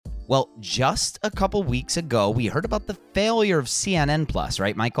Well, just a couple weeks ago, we heard about the failure of CNN Plus,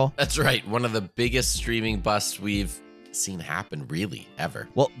 right, Michael? That's right. One of the biggest streaming busts we've seen happen, really, ever.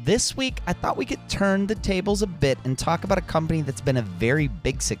 Well, this week, I thought we could turn the tables a bit and talk about a company that's been a very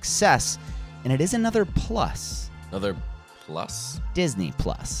big success, and it is another plus. Another plus? Disney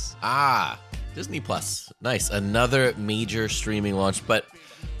Plus. Disney Plus. Nice. Another major streaming launch, but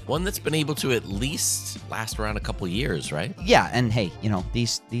one that's been able to at least last around a couple years, right? Yeah, and hey,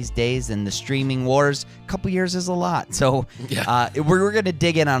 these days in the streaming wars, a couple years is a lot. So we're going to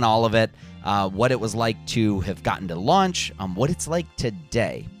dig in on all of it, what it was like to have gotten to launch, what it's like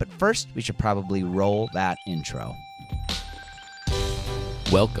today. But first, we should probably roll that intro.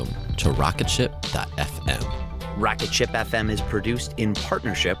 Welcome to Rocketship.fm. Rocket Ship FM is produced in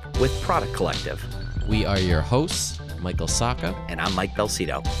partnership with Product Collective. We are your hosts, Michael Sacca. And I'm Mike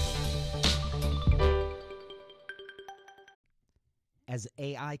Belsito. As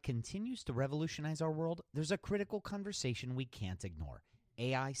AI continues to revolutionize our world, there's a critical conversation we can't ignore: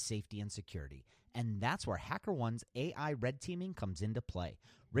 AI safety and security. And that's where HackerOne's AI red teaming comes into play,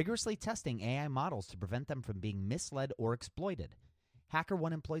 rigorously testing AI models to prevent them from being misled or exploited.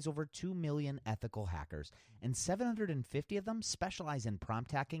 HackerOne employs over 2 million ethical hackers, and 750 of them specialize in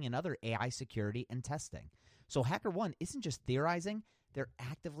prompt hacking and other AI security and testing. So HackerOne isn't just theorizing, they're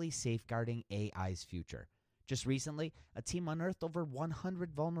actively safeguarding AI's future. Just recently, a team unearthed over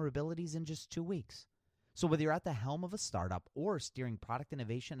 100 vulnerabilities in just 2 weeks. So whether you're at the helm of a startup or steering product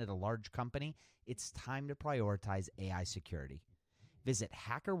innovation at a large company, it's time to prioritize AI security. Visit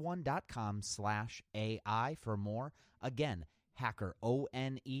hackerone.com/AI for more. Again,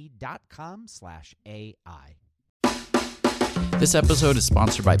 hackerone.com/AI. This episode is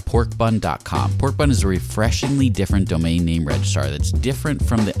sponsored by porkbun.com. Porkbun is a refreshingly different domain name registrar that's different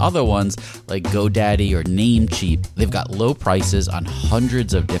from the other ones like GoDaddy or Namecheap. They've got low prices on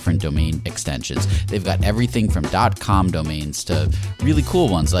hundreds of different domain extensions. They've got everything from .com domains to really cool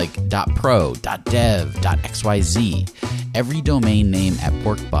ones like .pro, .dev, .xyz. Every domain name at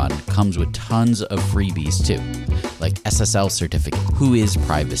Porkbun comes with tons of freebies too, like SSL certificate, WHOIS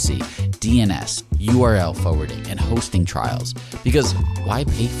privacy, DNS, URL forwarding, and hosting trials. Because why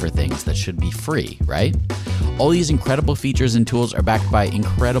pay for things that should be free, right? All these incredible features and tools are backed by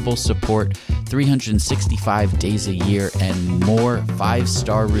incredible support, 365 days a year, and more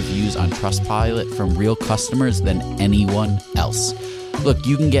 5-star reviews on Trustpilot from real customers than anyone else. Look,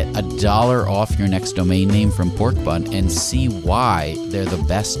 you can get $1 off your next domain name from Porkbun and see why they're the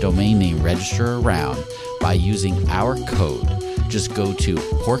best domain name registrar around by using our code. Just go to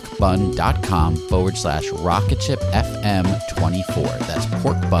porkbun.com/rocketshipfm24. That's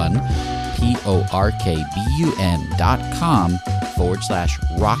porkbun,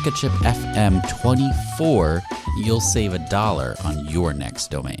 porkbun.com/rocketshipfm24. You'll save $1 on your next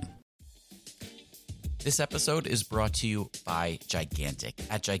domain. This episode is brought to you by Gigantic.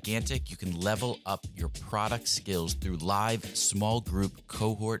 At Gigantic, you can level up your product skills through live, small group,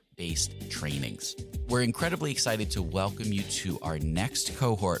 cohort-based trainings. We're incredibly excited to welcome you to our next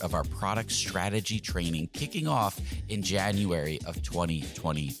cohort of our product strategy training, kicking off in January of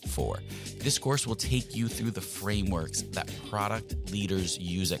 2024. This course will take you through the frameworks that product leaders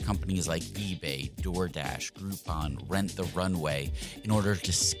use at companies like eBay, DoorDash, Groupon, Rent the Runway in order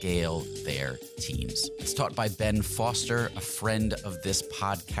to scale their teams. It's taught by Ben Foster, a friend of this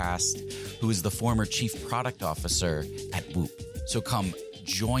podcast, who is the former chief product officer at Whoop. So come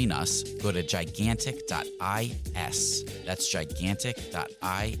join us. Go to gigantic.is. That's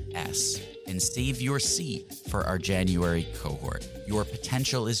gigantic.is. And save your seat for our January cohort. Your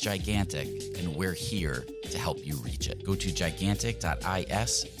potential is gigantic, and we're here to help you reach it. Go to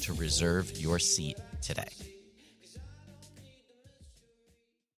gigantic.is to reserve your seat today.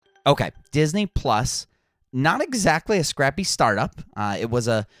 Okay, Disney Plus, not exactly a scrappy startup. It was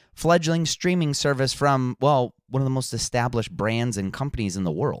a fledgling streaming service from, well, one of the most established brands and companies in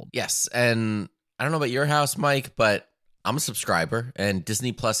the world. Yes, and I don't know about your house, Mike, but I'm a subscriber, and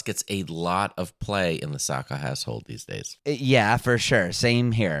Disney Plus gets a lot of play in the Sacca household these days. Yeah, for sure.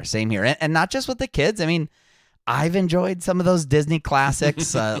 Same here. And not just with the kids. I mean, I've enjoyed some of those Disney classics,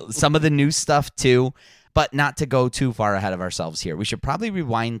 some of the new stuff too. But not to go too far ahead of ourselves here, we should probably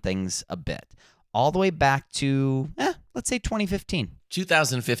rewind things a bit, all the way back to, let's say 2015.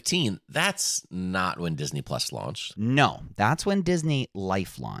 2015, that's not when Disney Plus launched. No, that's when Disney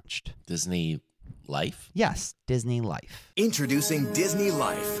Life launched. Disney Life? Yes, Disney Life. Introducing Disney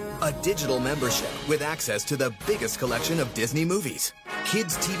Life, a digital membership with access to the biggest collection of Disney movies,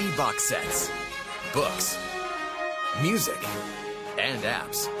 kids' TV box sets, books, music, and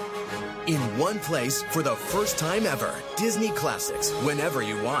apps. In one place for the first time ever. Disney Classics, whenever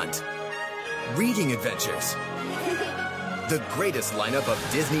you want. Reading adventures. The greatest lineup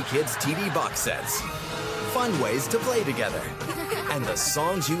of Disney Kids TV box sets. Fun ways to play together. And the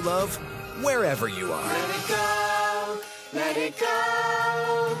songs you love, wherever you are. Let it go, let it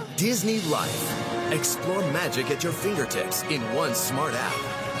go. Disney Life. Explore magic at your fingertips in one smart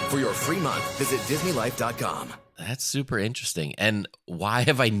app. For your free month, visit DisneyLife.com. That's super interesting. And why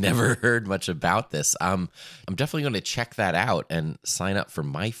have I never heard much about this? I'm definitely going to check that out and sign up for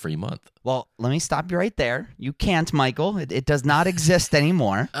my free month. Well, let me stop you right there. You can't, Michael. It does not exist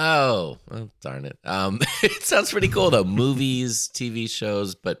anymore. Oh, well, darn it. It sounds pretty cool, though. Movies, TV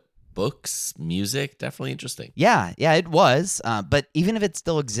shows, but books, music, definitely interesting. Yeah, it was. But even if it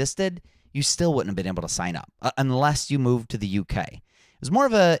still existed, you still wouldn't have been able to sign up unless you moved to the UK. It was more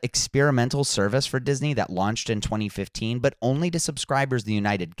of an experimental service for Disney that launched in 2015, but only to subscribers in the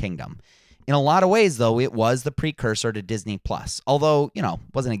United Kingdom. In a lot of ways, though, it was the precursor to Disney Plus, although,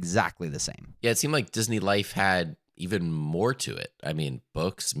 wasn't exactly the same. Yeah, it seemed like Disney Life had even more to it. I mean,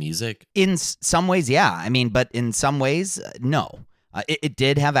 books, music. In some ways, yeah. But in some ways, no. It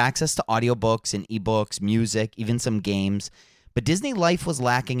did have access to audiobooks and ebooks, music, even some games. But Disney Life was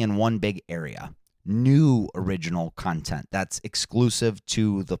lacking in one big area. New original content that's exclusive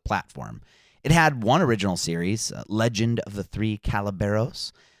to the platform. It had one original series, Legend of the Three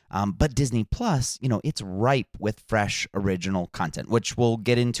Calaberos, but Disney Plus, it's ripe with fresh original content, which we'll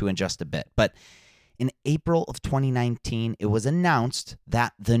get into in just a bit. But in April of 2019, it was announced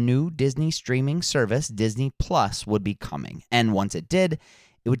that the new Disney streaming service, Disney Plus, would be coming. And once it did,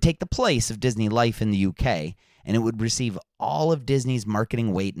 it would take the place of Disney Life in the UK, and it would receive all of Disney's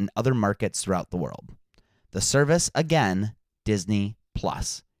marketing weight in other markets throughout the world. The service, again, Disney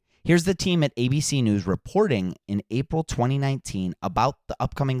Plus. Here's the team at ABC News reporting in April 2019 about the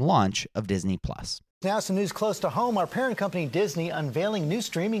upcoming launch of Disney Plus. Now some news close to home. Our parent company Disney unveiling new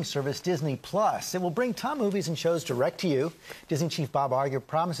streaming service Disney Plus. It will bring top movies and shows direct to you. Disney chief Bob Iger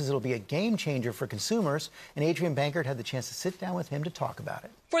promises it'll be a game changer for consumers, and Adrian Bankert had the chance to sit down with him to talk about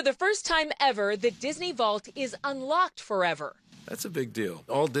it. For the first time ever, the Disney Vault is unlocked forever. That's a big deal.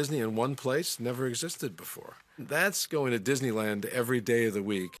 All Disney in one place never existed before. That's going to Disneyland every day of the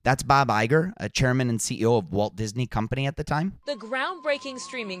week. That's Bob Iger, a chairman and CEO of Walt Disney Company at the time. The groundbreaking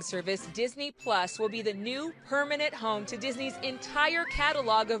streaming service Disney Plus will be the new permanent home to Disney's entire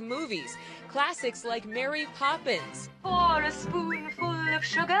catalog of movies. Classics like Mary Poppins. For a spoonful of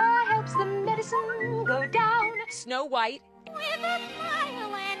sugar helps the medicine go down. Snow White. With a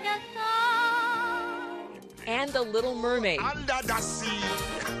smile and a song. And The Little Mermaid. Under the sea.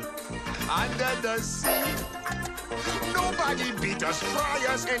 Under the sea. Nobody beat us, fry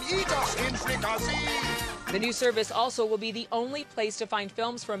us, and eat us in fricassee. The new service also will be the only place to find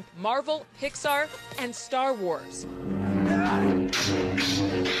films from Marvel, Pixar, and Star Wars.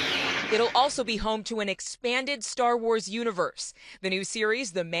 It'll also be home to an expanded Star Wars universe. The new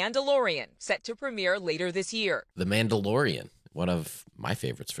series, The Mandalorian, set to premiere later this year. The Mandalorian, one of my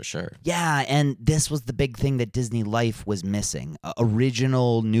favorites for sure. Yeah, and this was the big thing that Disney Life was missing.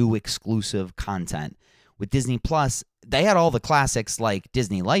 Original, new, exclusive content. With Disney Plus, they had all the classics like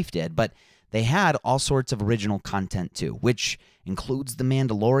Disney Life did, but they had all sorts of original content too, which includes The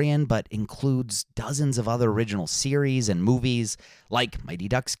Mandalorian, but includes dozens of other original series and movies like Mighty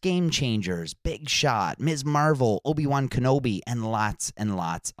Ducks Game Changers, Big Shot, Ms. Marvel, Obi-Wan Kenobi, and lots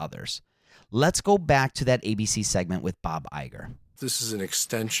others. Let's go back to that ABC segment with Bob Iger. This is an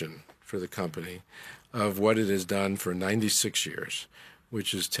extension for the company of what it has done for 96 years,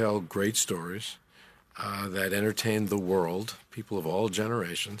 which is tell great stories that entertain the world, people of all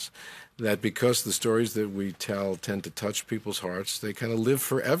generations, that because the stories that we tell tend to touch people's hearts, they kind of live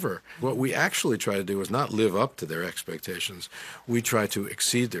forever. What we actually try to do is not live up to their expectations. We try to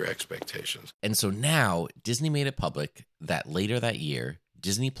exceed their expectations. And so now Disney made it public that later that year,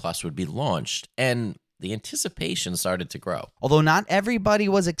 Disney Plus would be launched, and the anticipation started to grow. Although not everybody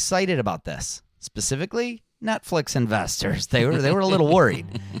was excited about this. Specifically, Netflix investors. They were a little worried.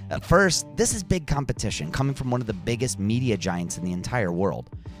 At first, this is big competition coming from one of the biggest media giants in the entire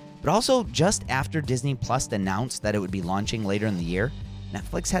world. But also, just after Disney Plus announced that it would be launching later in the year,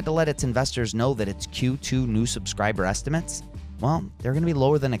 Netflix had to let its investors know that its Q2 new subscriber estimates, well, they're going to be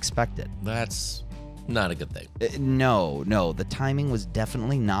lower than expected. That's not a good thing. No, the timing was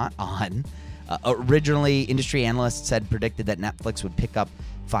definitely not on. Originally, industry analysts had predicted that Netflix would pick up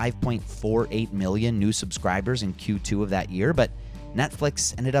 5.48 million new subscribers in Q2 of that year, but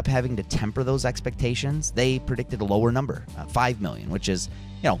Netflix ended up having to temper those expectations. They predicted a lower number, 5 million, which is,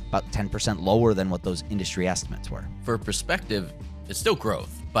 about 10% lower than what those industry estimates were. For perspective, it's still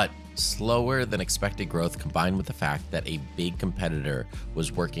growth, but Slower than expected growth combined with the fact that a big competitor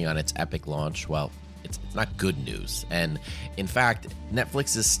was working on its Epic launch, well, it's not good news. And in fact,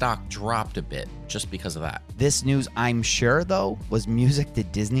 Netflix's stock dropped a bit just because of that. This news, I'm sure, though, was music to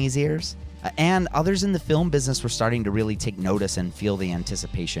Disney's ears. And others in the film business were starting to really take notice and feel the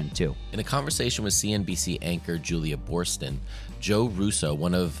anticipation, too. In a conversation with CNBC anchor Julia Boorstin, Joe Russo,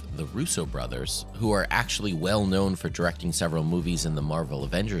 one of the Russo brothers, who are actually well known for directing several movies in the Marvel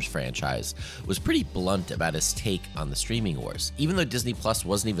Avengers franchise, was pretty blunt about his take on the streaming wars. Even though Disney Plus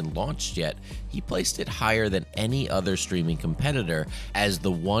wasn't even launched yet, he placed it higher than any other streaming competitor as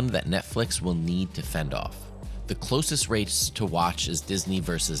the one that Netflix will need to fend off. The closest race to watch is Disney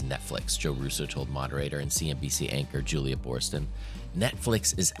versus Netflix, Joe Russo told moderator and CNBC anchor Julia Boorstin.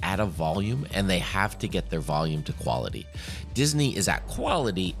 Netflix is at a volume, and they have to get their volume to quality. Disney is at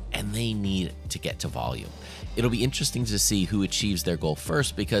quality, and they need to get to volume. It'll be interesting to see who achieves their goal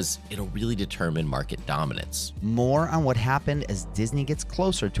first because it'll really determine market dominance. More on what happened as Disney gets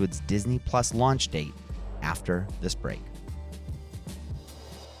closer to its Disney Plus launch date after this break.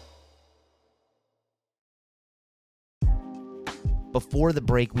 Before the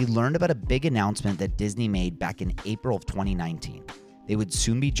break, we learned about a big announcement that Disney made back in April of 2019. They would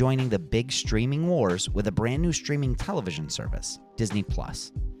soon be joining the big streaming wars with a brand new streaming television service, Disney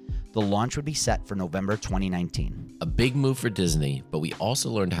Plus. The launch would be set for November 2019. A big move for Disney, but we also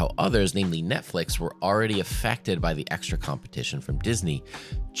learned how others, namely Netflix, were already affected by the extra competition from Disney,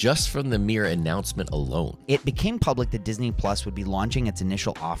 just from the mere announcement alone. It became public that Disney Plus would be launching its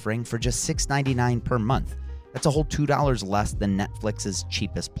initial offering for just $6.99 per month. That's a whole $2 less than Netflix's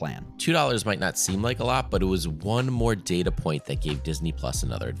cheapest plan. $2 might not seem like a lot, but it was one more data point that gave Disney Plus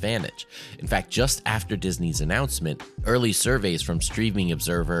another advantage. In fact, just after Disney's announcement, early surveys from Streaming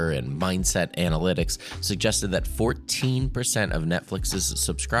Observer and Mindset Analytics suggested that 14% of Netflix's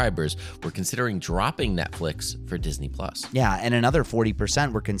subscribers were considering dropping Netflix for Disney Plus. Yeah, and another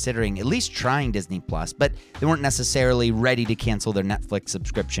 40% were considering at least trying Disney Plus, but they weren't necessarily ready to cancel their Netflix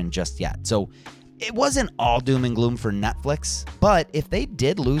subscription just yet. So it wasn't all doom and gloom for Netflix, but if they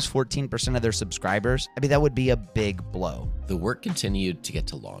did lose 14% of their subscribers, that would be a big blow. The work continued to get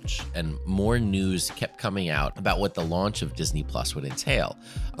to launch, and more news kept coming out about what the launch of Disney Plus would entail.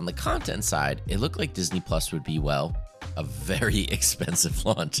 On the content side, it looked like Disney Plus would be, well, a very expensive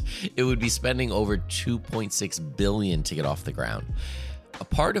launch. It would be spending over $2.6 billion to get off the ground. A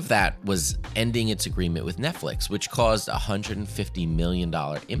part of that was ending its agreement with Netflix, which caused a $150 million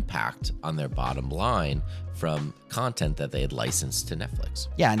impact on their bottom line from content that they had licensed to Netflix.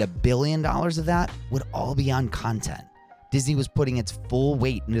 Yeah, and $1 billion of that would all be on content. Disney was putting its full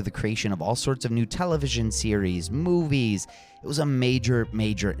weight into the creation of all sorts of new television series, movies. It was a major,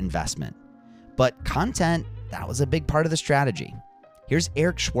 major investment. But content, that was a big part of the strategy. Here's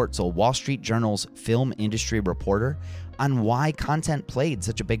Eric Schwartzel, Wall Street Journal's film industry reporter, on why content played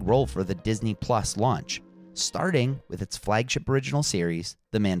such a big role for the Disney Plus launch, starting with its flagship original series,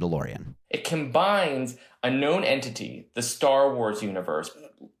 The Mandalorian. It combines a known entity, the Star Wars universe,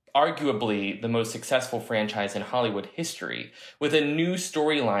 arguably the most successful franchise in Hollywood history, with a new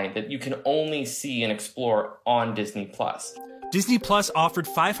storyline that you can only see and explore on Disney Plus. Disney Plus offered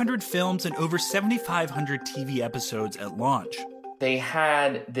 500 films and over 7,500 TV episodes at launch. They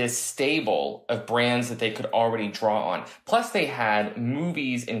had this stable of brands that they could already draw on. Plus, they had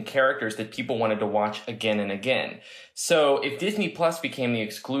movies and characters that people wanted to watch again and again. So if Disney Plus became the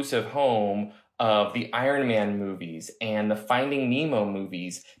exclusive home of the Iron Man movies and the Finding Nemo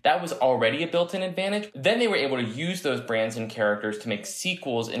movies, that was already a built-in advantage. Then they were able to use those brands and characters to make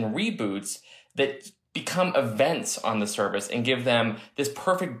sequels and reboots that become events on the service and give them this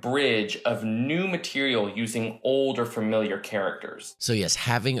perfect bridge of new material using old or familiar characters. So yes,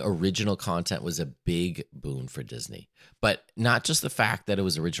 having original content was a big boon for Disney. But not just the fact that it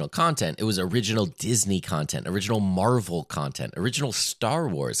was original content, it was original Disney content, original Marvel content, original Star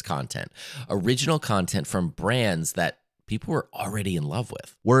Wars content, original content from brands that people were already in love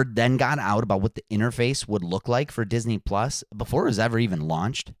with. Word then got out about what the interface would look like for Disney Plus before it was ever even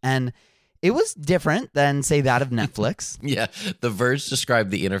launched. And it was different than, say, that of Netflix. Yeah, The Verge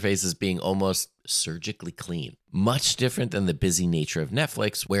described the interface as being almost surgically clean. Much different than the busy nature of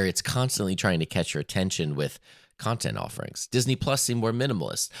Netflix, where it's constantly trying to catch your attention with content offerings. Disney Plus seemed more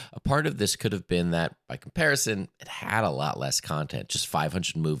minimalist. A part of this could have been that, by comparison, it had a lot less content, just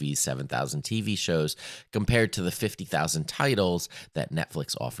 500 movies, 7,000 TV shows, compared to the 50,000 titles that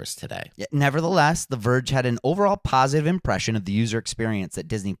Netflix offers today. Nevertheless, The Verge had an overall positive impression of the user experience that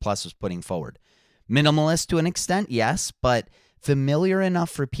Disney Plus was putting forward. Minimalist to an extent, yes, but familiar enough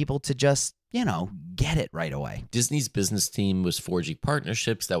for people to just, get it right away. Disney's business team was forging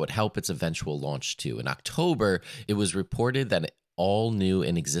partnerships that would help its eventual launch too. In October, it was reported that all new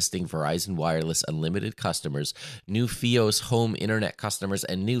and existing Verizon Wireless Unlimited customers, new Fios home internet customers,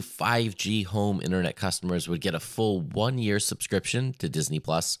 and new 5G home internet customers would get a full 1-year subscription to Disney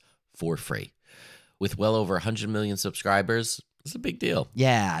Plus for free. With well over 100 million subscribers, it's a big deal.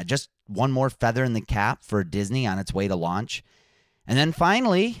 Yeah, just one more feather in the cap for Disney on its way to launch. And then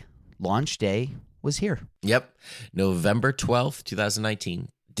finally, launch day was here. Yep. November 12th, 2019.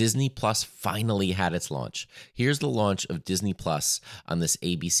 Disney Plus finally had its launch. Here's the launch of Disney Plus on this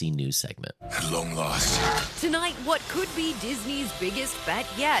ABC News segment. At long last. Tonight, what could be Disney's biggest bet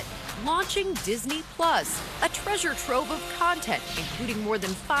yet? Launching Disney Plus, a treasure trove of content, including more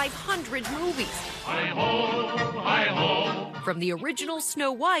than 500 movies. Hi-ho. From the original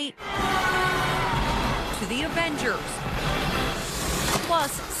Snow White to the Avengers.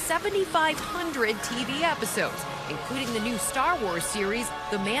 Plus 7,500 TV episodes, including the new Star Wars series,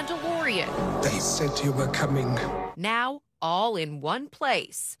 The Mandalorian. They said you were coming. Now, all in one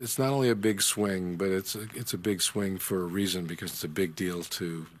place. It's not only a big swing, but it's a big swing for a reason, because it's a big deal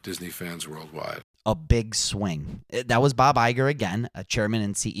to Disney fans worldwide. A big swing. That was Bob Iger again, a chairman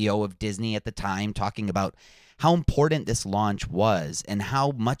and CEO of Disney at the time, talking about how important this launch was and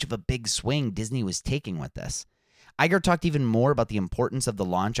how much of a big swing Disney was taking with this. Iger talked even more about the importance of the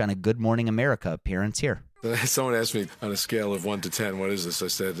launch on a Good Morning America appearance here. Someone asked me on a scale of 1 to 10, what is this? I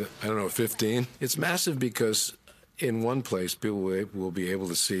said, 15. It's massive because in one place, people will be able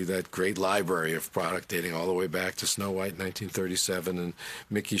to see that great library of product dating all the way back to Snow White 1937 and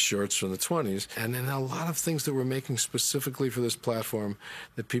Mickey shorts from the 20s. And then a lot of things that we're making specifically for this platform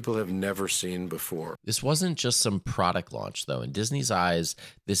that people have never seen before. This wasn't just some product launch, though. In Disney's eyes,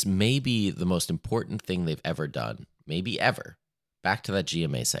 this may be the most important thing they've ever done. Maybe ever. Back to that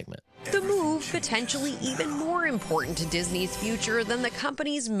GMA segment. The move potentially even more important to Disney's future than the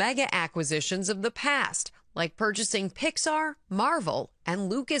company's mega acquisitions of the past, like purchasing Pixar, Marvel, and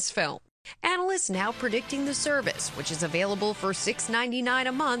Lucasfilm. Analysts now predicting the service, which is available for $6.99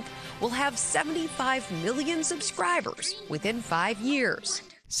 a month, will have 75 million subscribers within 5 years.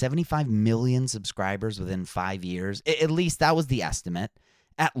 75 million subscribers within 5 years. At least that was the estimate.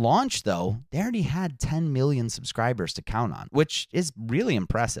 At launch, though, they already had 10 million subscribers to count on, which is really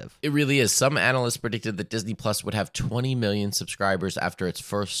impressive. It really is. Some analysts predicted that Disney Plus would have 20 million subscribers after its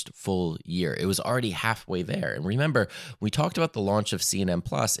first full year. It was already halfway there. And remember, when we talked about the launch of CNN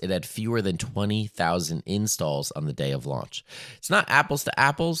Plus, it had fewer than 20,000 installs on the day of launch. It's not apples to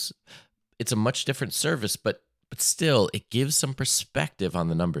apples. It's a much different service, but still, it gives some perspective on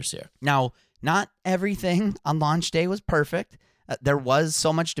the numbers here. Now, not everything on launch day was perfect. There was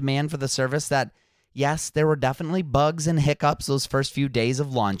so much demand for the service that, yes, there were definitely bugs and hiccups those first few days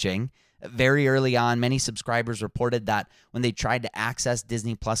of launching. Very early on, many subscribers reported that when they tried to access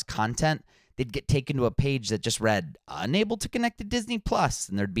Disney Plus content, they'd get taken to a page that just read, unable to connect to Disney Plus,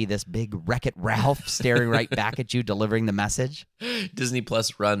 and there'd be this big Wreck-It Ralph staring right back at you, delivering the message. Disney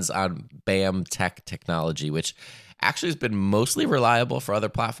Plus runs on BAM Tech technology, which actually has been mostly reliable for other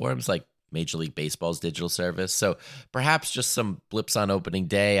platforms like Major League Baseball's digital service. So perhaps just some blips on opening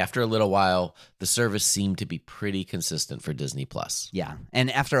day. After a little while, the service seemed to be pretty consistent for Disney Plus. Yeah. And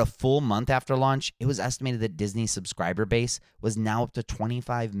after a full month after launch, it was estimated that Disney's subscriber base was now up to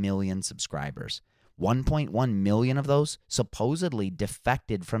 25 million subscribers. 1.1 million of those supposedly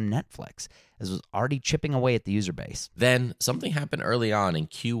defected from Netflix, as it was already chipping away at the user base. Then something happened early on in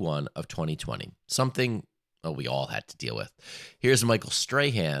Q1 of 2020. Something we all had to deal with. Here's Michael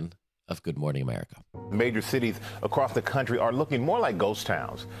Strahan of Good Morning America. Major cities across the country are looking more like ghost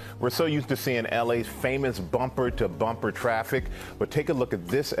towns. We're so used to seeing LA's famous bumper-to-bumper traffic, but take a look at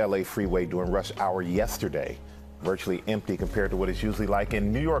this LA freeway during rush hour yesterday. Virtually empty compared to what it's usually like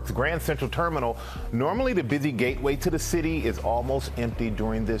in New York's Grand Central Terminal. Normally the busy gateway to the city is almost empty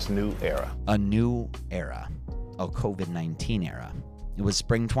during this new era. A new era. A COVID-19 era. It was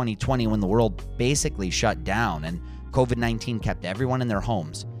spring 2020 when the world basically shut down and COVID-19 kept everyone in their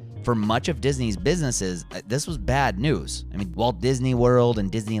homes. For much of Disney's businesses, this was bad news. I mean, Walt Disney World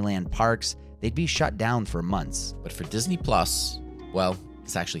and Disneyland parks, they'd be shut down for months. But for Disney Plus, well,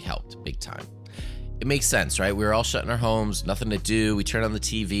 this actually helped big time. It makes sense, right? We were all shut in our homes, nothing to do. We turned on the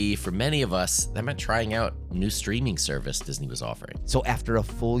TV. For many of us, that meant trying out a new streaming service Disney was offering. So after a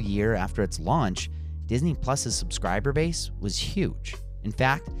full year after its launch, Disney Plus's subscriber base was huge. In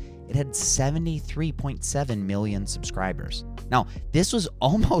fact, it had 73.7 million subscribers. Now, this was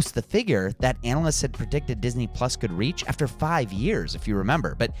almost the figure that analysts had predicted Disney Plus could reach after 5 years, if you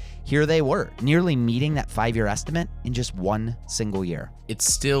remember. But here they were, nearly meeting that 5-year estimate in just one single year. It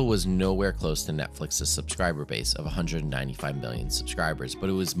still was nowhere close to Netflix's subscriber base of 195 million subscribers, but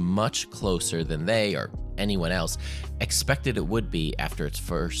it was much closer than they, or anyone else, expected it would be after its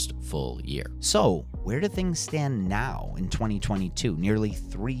first full year. So, where do things stand now in 2022, nearly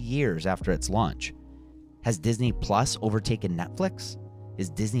 3 years after its launch? Has Disney Plus overtaken Netflix? Is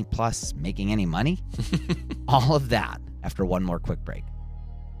Disney Plus making any money? All of that after one more quick break.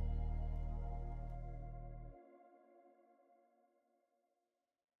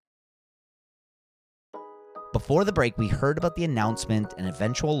 Before the break, we heard about the announcement and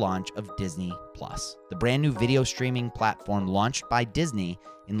eventual launch of Disney Plus, the brand new video streaming platform launched by Disney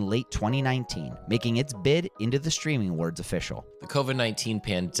in late 2019, making its bid into the streaming wars official. The COVID-19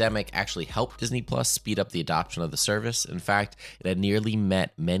 pandemic actually helped Disney Plus speed up the adoption of the service. In fact, it had nearly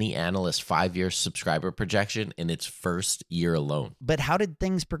met many analysts' 5-year subscriber projection in its first year alone. But how did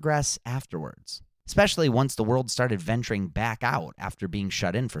things progress afterwards? Especially once the world started venturing back out after being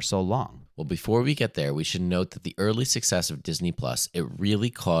shut in for so long. Well, before we get there, we should note that the early success of Disney Plus, it really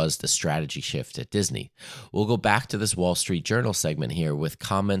caused a strategy shift at Disney. We'll go back to this Wall Street Journal segment here with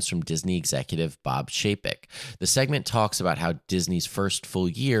comments from Disney executive Bob Chapek. The segment talks about how Disney's first full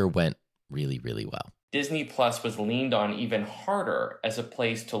year went really, really well. Disney Plus was leaned on even harder as a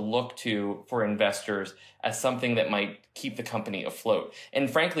place to look to for investors as something that might keep the company afloat.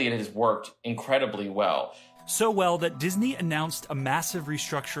 And frankly, it has worked incredibly well. So well that Disney announced a massive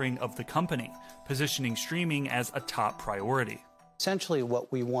restructuring of the company, positioning streaming as a top priority. Essentially,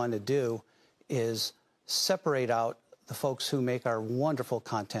 what we want to do is separate out the folks who make our wonderful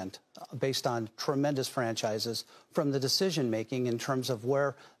content based on tremendous franchises from the decision-making in terms of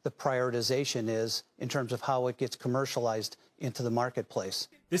where the prioritization is in terms of how it gets commercialized into the marketplace.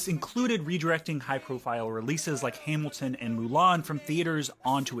 This included redirecting high-profile releases like Hamilton and Mulan from theaters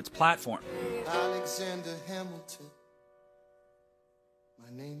onto its platform. Alexander Hamilton.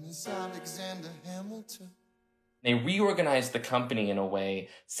 My name is Alexander Hamilton. They reorganized the company in a way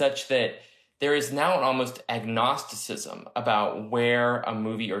such that there is now an almost agnosticism about where a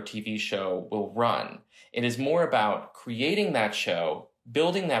movie or TV show will run. It is more about creating that show,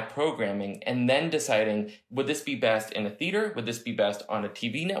 building that programming, and then deciding, would this be best in a theater? Would this be best on a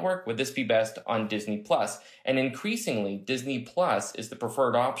TV network? Would this be best on Disney Plus? And increasingly, Disney Plus is the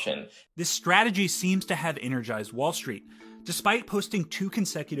preferred option. This strategy seems to have energized Wall Street. Despite posting 2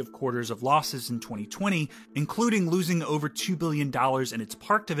 consecutive quarters of losses in 2020, including losing over $2 billion in its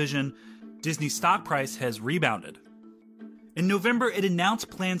park division, Disney's stock price has rebounded. In November, it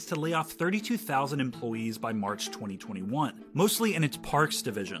announced plans to lay off 32,000 employees by March 2021, mostly in its parks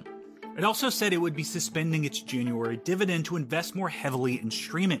division. It also said it would be suspending its January dividend to invest more heavily in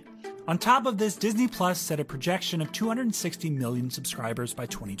streaming. On top of this, Disney Plus set a projection of 260 million subscribers by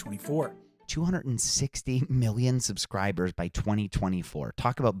 2024. 260 million subscribers by 2024.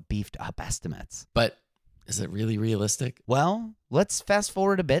 Talk about beefed up estimates. But is it really realistic? Well, let's fast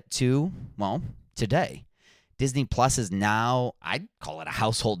forward a bit to, today. Disney Plus is now, I'd call it a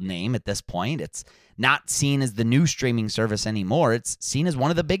household name at this point. It's not seen as the new streaming service anymore. It's seen as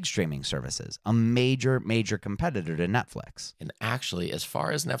one of the big streaming services, a major, major competitor to Netflix. And actually, as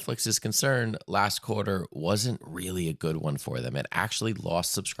far as Netflix is concerned, last quarter wasn't really a good one for them. It actually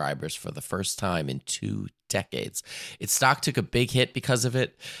lost subscribers for the first time in 2 decades. Its stock took a big hit because of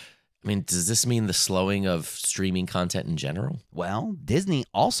it. I mean, does this mean the slowing of streaming content in general? Well, Disney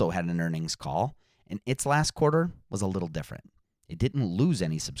also had an earnings call, and its last quarter was a little different. It didn't lose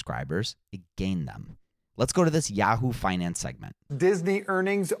any subscribers, it gained them. Let's go to this Yahoo Finance segment. Disney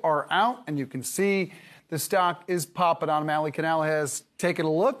earnings are out, and you can see the stock is popping on them. Ali Canal has taken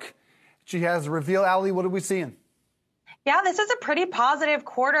a look. She has a reveal. Ali, what are we seeing? Yeah, this is a pretty positive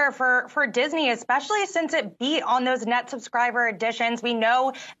quarter for Disney, especially since it beat on those net subscriber additions. We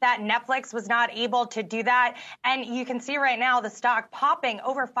know that Netflix was not able to do that. And you can see right now the stock popping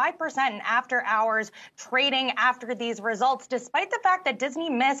over 5% in after hours trading after these results, despite the fact that Disney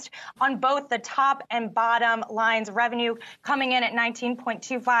missed on both the top and bottom lines. Revenue coming in at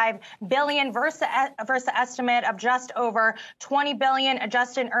 $19.25 billion versus estimate of just over $20 billion.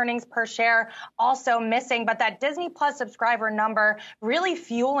 Adjusted earnings per share also missing. But that Disney Plus subscriber subscriber number, really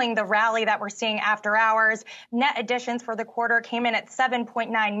fueling the rally that we're seeing after hours. Net additions for the quarter came in at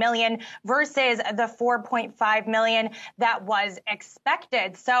 7.9 million versus the 4.5 million that was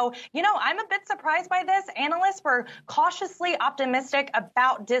expected. So, I'm a bit surprised by this. Analysts were cautiously optimistic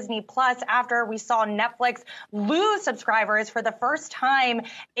about Disney Plus after we saw Netflix lose subscribers for the first time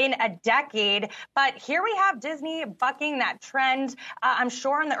in a decade. But here we have Disney bucking that trend. I'm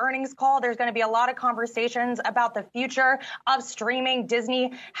sure in the earnings call, there's going to be a lot of conversations about the future of streaming.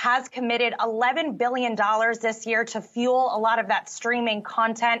 Disney has committed $11 billion this year to fuel a lot of that streaming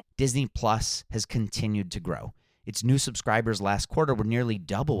content. Disney Plus has continued to grow. Its new subscribers last quarter were nearly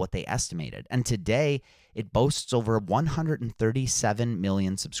double what they estimated, and today it boasts over 137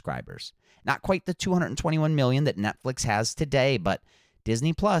 million subscribers. Not quite the 221 million that Netflix has today, but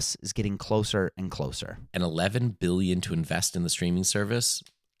Disney Plus is getting closer and closer. And $11 billion to invest in the streaming service,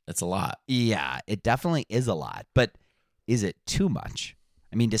 that's a lot. Yeah, it definitely is a lot, but is it too much?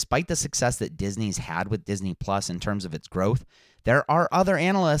 I mean, despite the success that Disney's had with Disney Plus in terms of its growth, there are other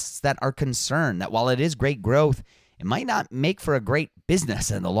analysts that are concerned that while it is great growth, it might not make for a great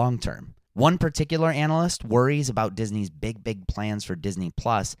business in the long term. One particular analyst worries about Disney's big plans for Disney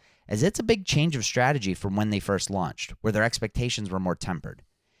Plus, as it's a big change of strategy from when they first launched, where their expectations were more tempered.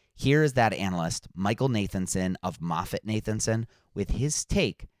 Here is that analyst, Michael Nathanson of MoffettNathanson, with his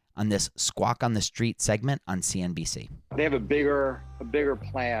take on this Squawk on the Street segment on CNBC. They have a bigger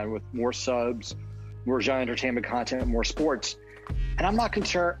plan with more subs, more genre entertainment content, more sports. And I'm not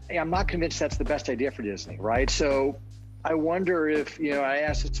convinced that's the best idea for Disney, right? So I wonder if, I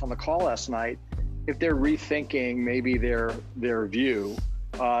asked this on the call last night, if they're rethinking maybe their view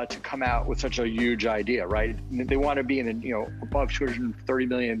to come out with such a huge idea, right? They want to be in above 240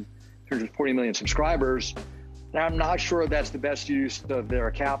 million subscribers. And I'm not sure that's the best use of their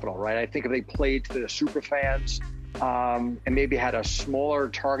capital, right? I think if they played to the super fans and maybe had a smaller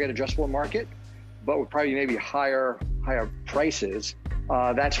target addressable market, but with probably maybe higher prices,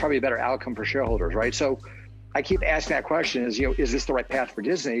 that's probably a better outcome for shareholders, right? So I keep asking that question: is this the right path for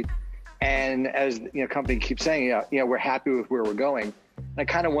Disney? And as company keeps saying, we're happy with where we're going. And I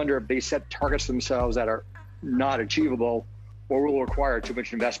kind of wonder if they set targets themselves that are not achievable or will require too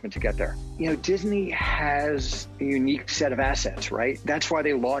much investment to get there. Disney has a unique set of assets, right? That's why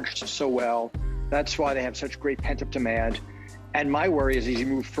they launched so well. That's why they have such great pent-up demand. And my worry is as you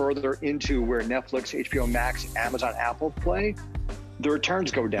move further into where Netflix, HBO Max, Amazon, Apple play, the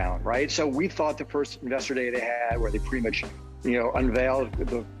returns go down, right? So we thought the first investor day they had where they pretty much, unveiled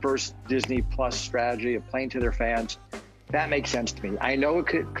the first Disney Plus strategy of playing to their fans, that makes sense to me. I know it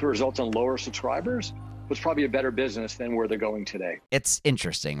could result in lower subscribers, but it's probably a better business than where they're going today. It's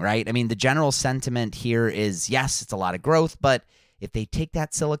interesting, right? I mean, the general sentiment here is, yes, it's a lot of growth, but if they take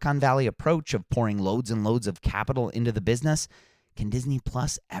that Silicon Valley approach of pouring loads and loads of capital into the business, can Disney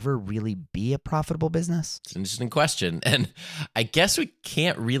Plus ever really be a profitable business? It's an interesting question, and I guess we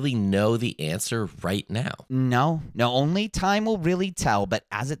can't really know the answer right now. No, only time will really tell, but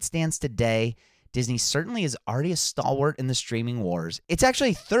as it stands today, Disney certainly is already a stalwart in the streaming wars. It's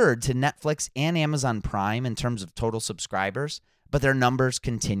actually third to Netflix and Amazon Prime in terms of total subscribers, but their numbers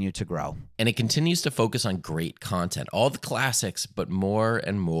continue to grow. And it continues to focus on great content, all the classics, but more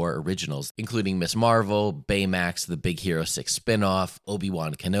and more originals, including Ms. Marvel, Baymax, the Big Hero 6 spinoff,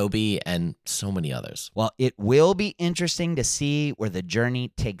 Obi-Wan Kenobi, and so many others. Well, it will be interesting to see where the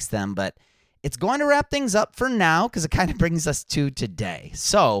journey takes them, but it's going to wrap things up for now because it kind of brings us to today.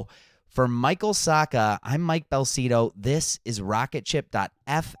 So for Michael Sacca, I'm Mike Belsito. This is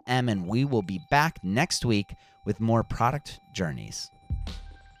RocketShip.fm, and we will be back next week with more product journeys.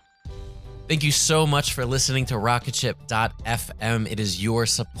 Thank you so much for listening to RocketShip.fm. It is your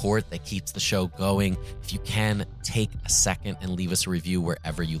support that keeps the show going. If you can, take a second and leave us a review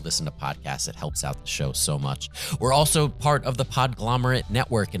wherever you listen to podcasts. It helps out the show so much. We're also part of the Podglomerate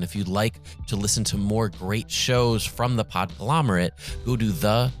Network, and if you'd like to listen to more great shows from the Podglomerate, go to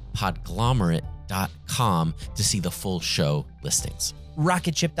thepodglomerate.com to see the full show listings.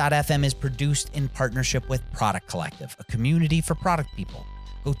 RocketShip.fm is produced in partnership with Product Collective, a community for product people.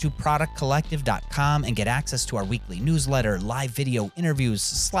 Go to productcollective.com and get access to our weekly newsletter, live video interviews,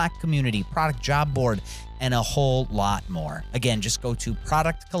 Slack community, product job board, and a whole lot more. Again, just go to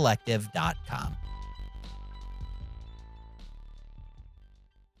productcollective.com.